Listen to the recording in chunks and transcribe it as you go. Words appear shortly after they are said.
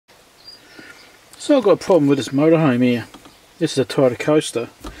So I've got a problem with this motorhome here. This is a Toyota Coaster.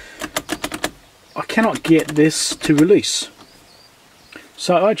 I cannot get this to release.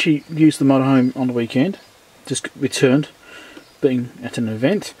 So I actually used the motorhome on the weekend, just returned, being at an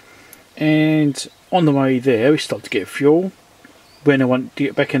event, and on the way there we stopped to get fuel. When I went to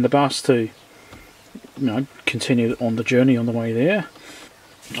get back in the bus to, continue on the journey on the way there,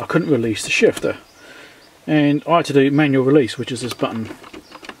 I couldn't release the shifter, and I had to do manual release, which is this button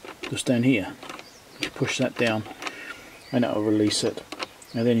just down here. You push that down and that will release it,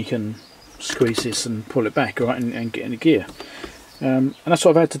 and then you can squeeze this and pull it back, right, and get in the gear. And that's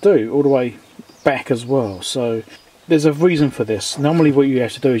what I've had to do all the way back as well. So there's a reason for this. Normally what you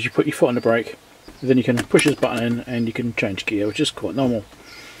have to do is you put your foot on the brake, then you can push this button in and you can change gear, which is quite normal.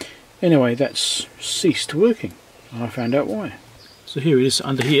 Anyway, that's ceased working. I found out why. So here it is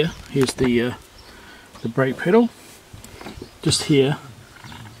under here. Here's the brake pedal. Just here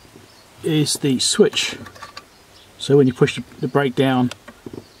is the switch. So when you push the brake down,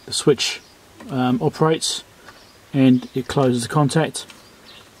 the switch operates and it closes the contact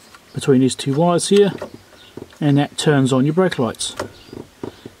between these two wires here, and that turns on your brake lights.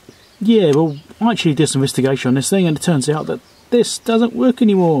 Yeah, well, I actually did some investigation on this thing, and it turns out that this doesn't work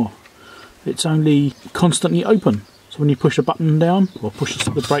anymore. It's only constantly open. So when you push the button down, or push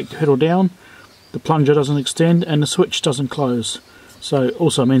the brake pedal down, the plunger doesn't extend and the switch doesn't close. So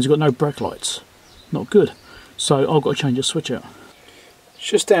also means you've got no brake lights. Not good. So I've got to change the switch out.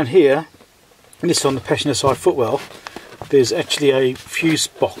 Just down here, and this is on the passenger side footwell, there's actually a fuse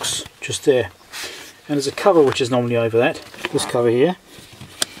box just there. And there's a cover which is normally over that, this cover here.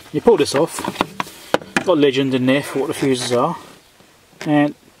 You pull this off, got legend in there for what the fuses are,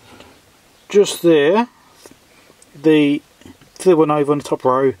 and just there, the third one over on the top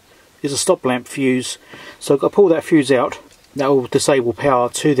row is a stop lamp fuse. So I've got to pull that fuse out. That will disable power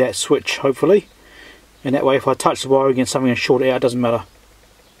to that switch, hopefully, and that way if I touch the wire against something and short it out, it doesn't matter,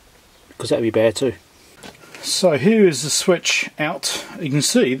 because that would be bad too. So here is the switch out. You can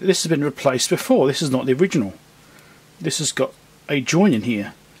see that this has been replaced before. This is not the original. This has got a join in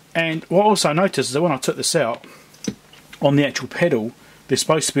here. And what I also noticed is that when I took this out, on the actual pedal, there's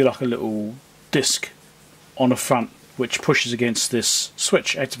supposed to be like a little disc on the front which pushes against this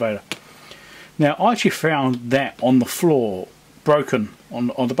switch activator. Now I actually found that on the floor, broken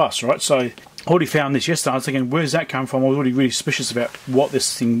on the bus, right? So I already found this yesterday. I was thinking, where's that come from? I was already really suspicious about what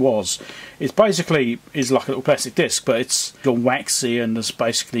this thing was. It's basically is like a little plastic disc, but it's gone waxy and it's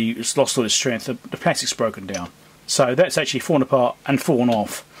lost all its strength. The plastic's broken down. So that's actually fallen apart and fallen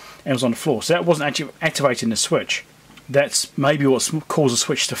off and was on the floor. So that wasn't actually activating the switch. That's maybe what's caused the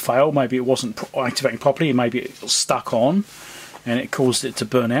switch to fail. Maybe it wasn't activating properly, and maybe it was stuck on and it caused it to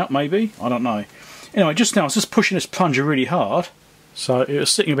burn out, maybe. I don't know. Anyway, just now I was just pushing this plunger really hard, so it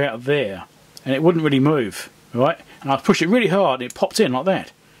was sitting about there and it wouldn't really move, right? And I pushed it really hard and it popped in like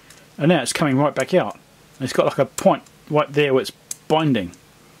that. And now it's coming right back out. And it's got like a point right there where it's binding.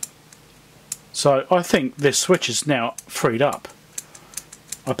 So I think this switch is now freed up.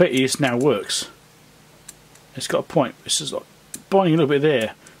 I bet you this now works. It's got a point, it's just like binding a little bit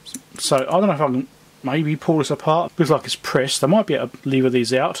there. So I don't know if I can maybe pull this apart. It looks like it's pressed. I might be able to lever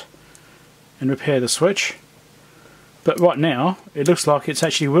these out and repair the switch. But right now it looks like it's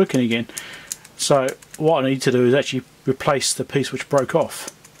actually working again. So what I need to do is actually replace the piece which broke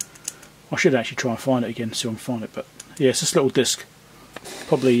off. I should actually try and find it again, see if I can find it. But yeah, it's this little disc.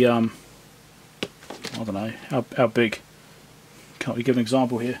 Probably I don't know how big. Can't really give an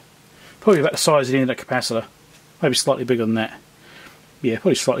example here. Probably about the size of the inlet capacitor. Maybe slightly bigger than that. Yeah,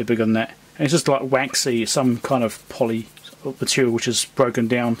 probably slightly bigger than that. And it's just like waxy, some kind of poly material which is broken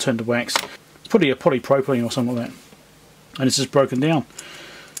down, turned to wax. It's probably a polypropylene or something like that. And it's just broken down.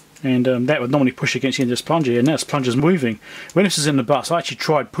 And that would normally push against the end of this plunger, and now this plunger's moving. When this is in the bus, I actually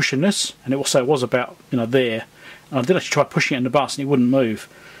tried pushing this, and it was about there. And I did actually try pushing it in the bus, and it wouldn't move.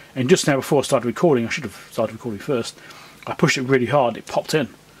 And just now, before I started recording, I should have started recording first. I pushed it really hard, it popped in.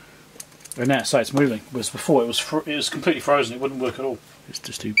 And now so it's moving. Whereas before it was completely frozen, it wouldn't work at all. It's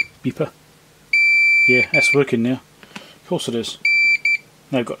just a beeper. Yeah, that's working now. Of course it is.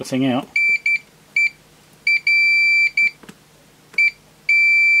 Now I've got the thing out.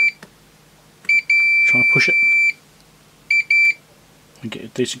 Trying to push it and get a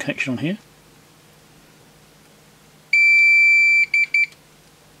decent connection on here.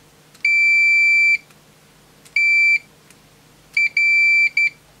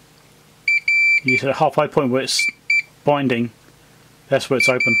 You hit a halfway point where it's binding, that's where it's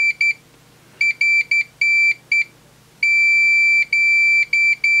open.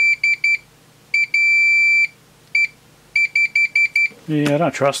 Yeah, I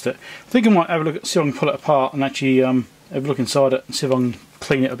don't trust it. I think I might have a look, see if I can pull it apart and actually have a look inside it and see if I can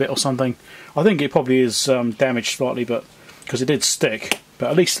clean it a bit or something. I think it probably is damaged slightly, but because it did stick.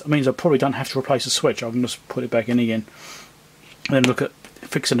 But at least it means I probably don't have to replace the switch. I can just put it back in again and then look at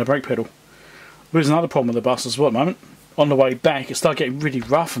fixing the brake pedal. There's another problem with the bus as well at the moment. On the way back, it started getting really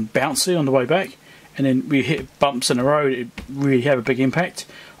rough and bouncy on the way back, and then we hit bumps in the road. It really had a big impact.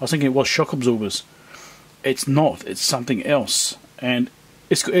 I was thinking it was shock absorbers. It's not. It's something else, and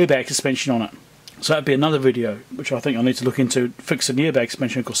it's got airbag suspension on it. So that'd be another video, which I think I need to look into fixing the airbag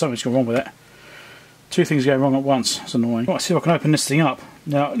suspension because something's gone wrong with that. Two things going wrong at once. It's annoying. Right, see if I can open this thing up.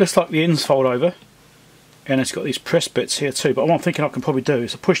 Now it looks like the ends fold over, and it's got these press bits here too. But what I'm thinking I can probably do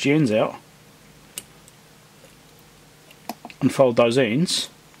is to push the ends out and fold those ends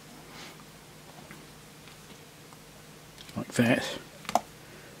like that.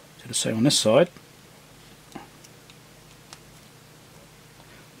 Do the same on this side.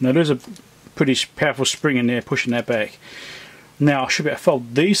 Now there's a pretty powerful spring in there pushing that back. Now I should be able to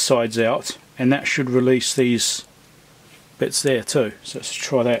fold these sides out, and that should release these bits there too. So let's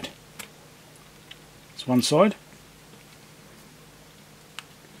try that. It's one side,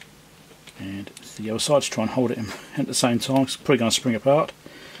 and the other side to try and hold it in at the same time. It's probably going to spring apart.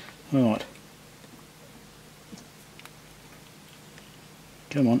 Alright.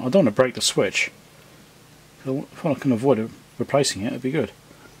 Come on, I don't want to break the switch. If I can avoid replacing it, it'd be good.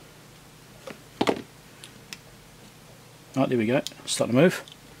 Right, there we go. Start to move.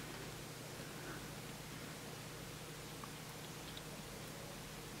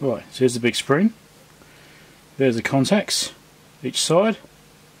 Right, so here's the big spring. There's the contacts, each side.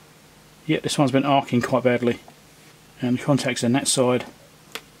 Yeah, this one's been arcing quite badly. And the contacts on that side.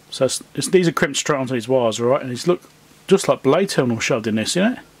 So these are crimped straight onto these wires, alright? And these look just like blade terminal shoved in there, see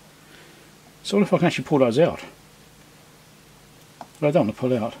that? So I wonder if I can actually pull those out. But I don't want to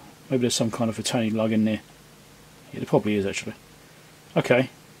pull out. Maybe there's some kind of a tiny lug in there. Yeah, there probably is actually. Okay,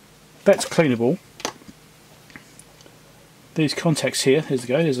 that's cleanable. These contacts here, here's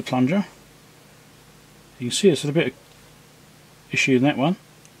the plunger. You can see there's a bit of issue in that one,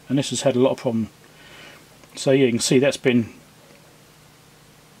 and this has had a lot of problem. So yeah, you can see that's been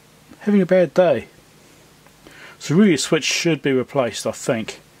having a bad day. So really, the switch should be replaced, I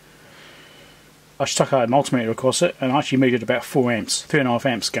think. I stuck a multimeter across it, and I actually measured about 4 amps, 3.5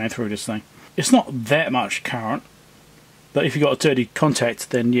 amps going through this thing. It's not that much current, but if you've got a dirty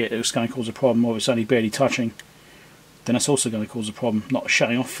contact, then yeah, it's going to cause a problem. Or if it's only barely touching, then that's also going to cause a problem, not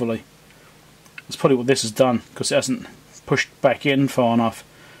shutting off fully. That's probably what this has done, because it hasn't pushed back in far enough.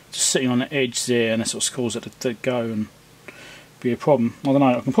 Just sitting on the edge there, and that's what's caused it to go and be a problem. I don't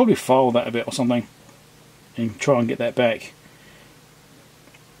know, I can probably file that a bit or something and try and get that back.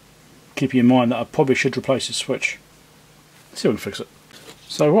 Keep in mind that I probably should replace the switch. Let's see if we can fix it.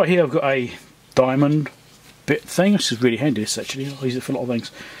 So right here I've got a diamond bit thing. This is really handy, this actually. I'll use it for a lot of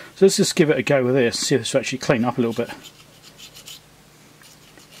things. So let's just give it a go with this, see if this will actually clean up a little bit. I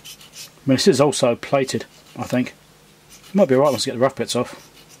mean, this is also plated, I think. It might be alright once I get the rough bits off.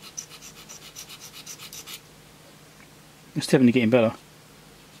 It's definitely getting better.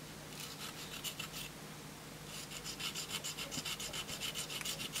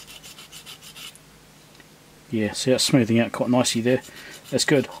 Yeah, see that's smoothing out quite nicely there. That's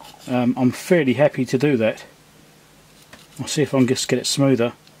good. I'm fairly happy to do that. I'll see if I can just get it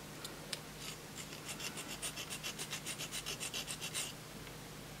smoother.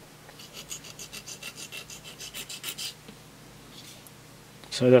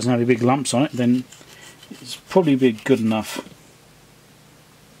 So it doesn't have any big lumps on it, then it's probably be good enough.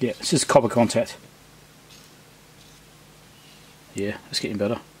 Yeah, this is copper contact. Yeah, it's getting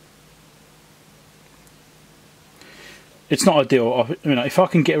better. It's not ideal. You know, if I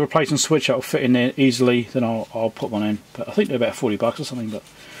can get a replacement switch that will fit in there easily, then I'll put one in. But I think they're about $40 or something. But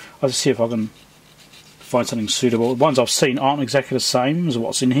I'll just see if I can find something suitable. The ones I've seen aren't exactly the same as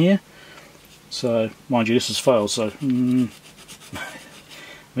what's in here. So, mind you, this has failed. So, maybe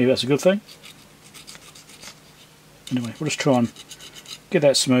that's a good thing. Anyway, we'll just try and get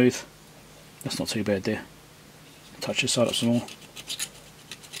that smooth. That's not too bad there. Touch this side up some more.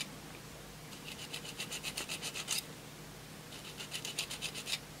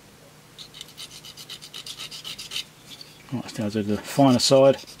 Right, let's now do the finer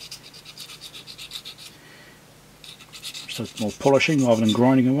side. Just more polishing rather than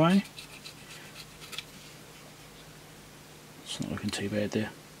grinding away. It's not looking too bad there.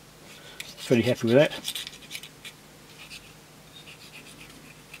 Fairly happy with that.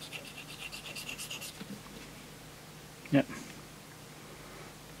 Yep.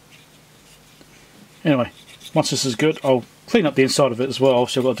 Anyway, once this is good, I'll clean up the inside of it as well.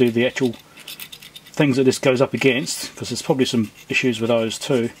 So I've got to do the actual things that this goes up against, because there's probably some issues with those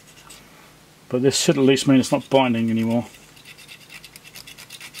too. But this should at least mean it's not binding anymore.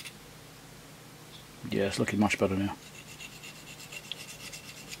 Yeah, it's looking much better now.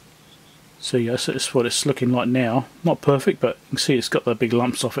 So yeah, so that's what it's looking like now. Not perfect, but you can see it's got the big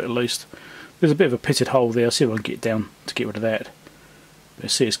lumps off it at least. There's a bit of a pitted hole there. I'll see if I can get down to get rid of that. But you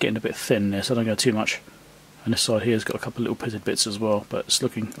see it's getting a bit thin there, so I don't go too much. And this side here has got a couple of little pitted bits as well, but it's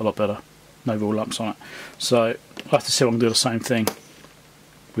looking a lot better. No real lumps on it. So I'll have to see if I can do the same thing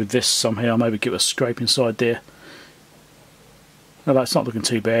with this somehow. Maybe give it a scrape inside there. No, it's not looking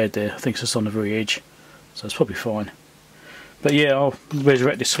too bad there. I think it's just on the very edge, so it's probably fine. But yeah, I'll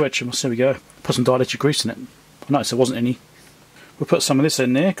resurrect this switch and there we go. Put some dielectric grease in it. I noticed there wasn't any. We'll put some of this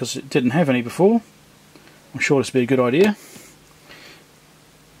in there because it didn't have any before. I'm sure this would be a good idea.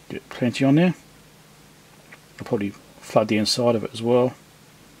 Get plenty on there. I'll probably flood the inside of it as well.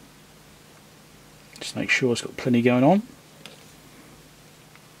 Just make sure it's got plenty going on.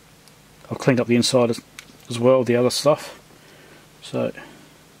 I've cleaned up the inside as well, the other stuff. So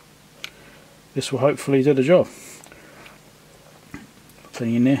this will hopefully do the job.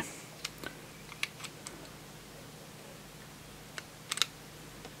 Plenty in there.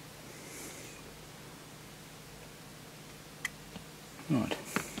 Right.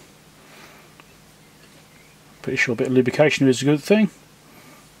 Pretty sure a bit of lubrication is a good thing.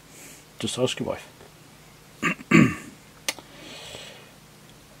 Just ask your wife.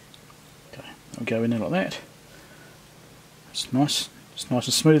 Okay, I'll go in there like that. It's nice. It's nice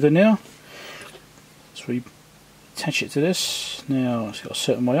and smooth in now. So we attach it to this. Now it's got a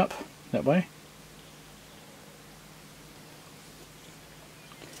certain way up, that way.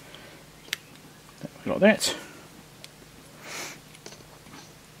 Like that.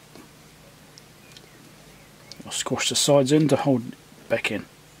 I'll squash the sides in to hold it back in.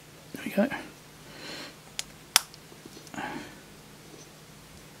 There we go.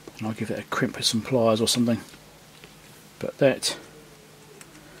 And I'll give it a crimp with some pliers or something. But that.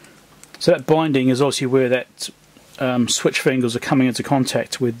 So that binding is obviously where that switch fingers are coming into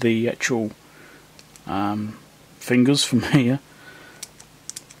contact with the actual fingers from here.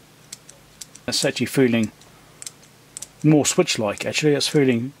 That's actually feeling more switch-like. Actually, it's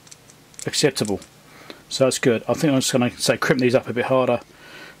feeling acceptable. So that's good. I think I'm just going to say crimp these up a bit harder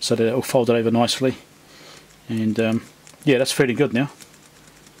so that it'll fold it over nicely. And yeah, that's feeling good now.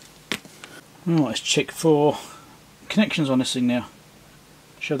 Right, let's check for connections on this thing now.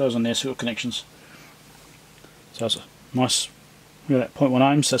 Show those on there, so we've got connections. So that's a nice, you know, that 0.1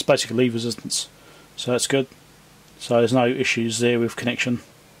 ohms, that's basically lead resistance. So that's good. So there's no issues there with connection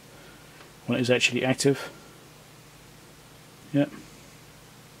when it is actually active. Yep.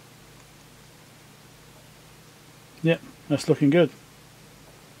 Yep, that's looking good.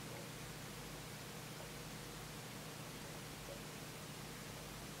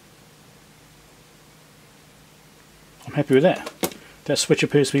 I'm happy with that. That switch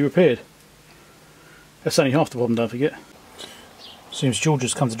appears to be repaired. That's only half the problem, don't forget. Seems George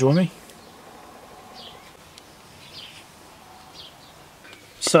has come to join me.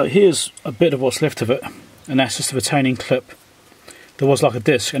 So here's a bit of what's left of it, and that's just a retaining clip. There was like a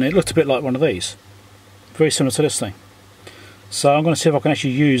disc, and it looked a bit like one of these. Very similar to this thing. So I'm going to see if I can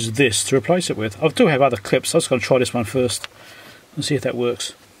actually use this to replace it with. I do have other clips, so I'm just going to try this one first and see if that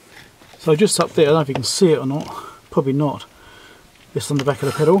works. So just up there, I don't know if you can see it or not, probably not. Just on the back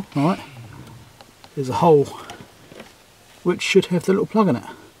of the pedal, alright, there's a hole which should have the little plug in it.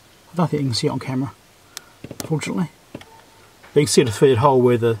 I don't think you can see it on camera, unfortunately. But you can see the fitted hole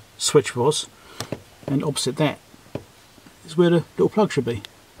where the switch was, and opposite that is where the little plug should be.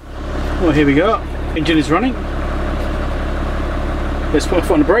 Well, here we go. Engine is running. Let's put a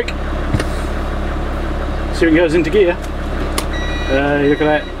foot on the brake. See if it goes into gear. Look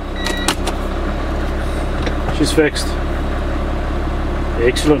at that. She's fixed.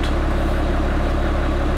 Excellent.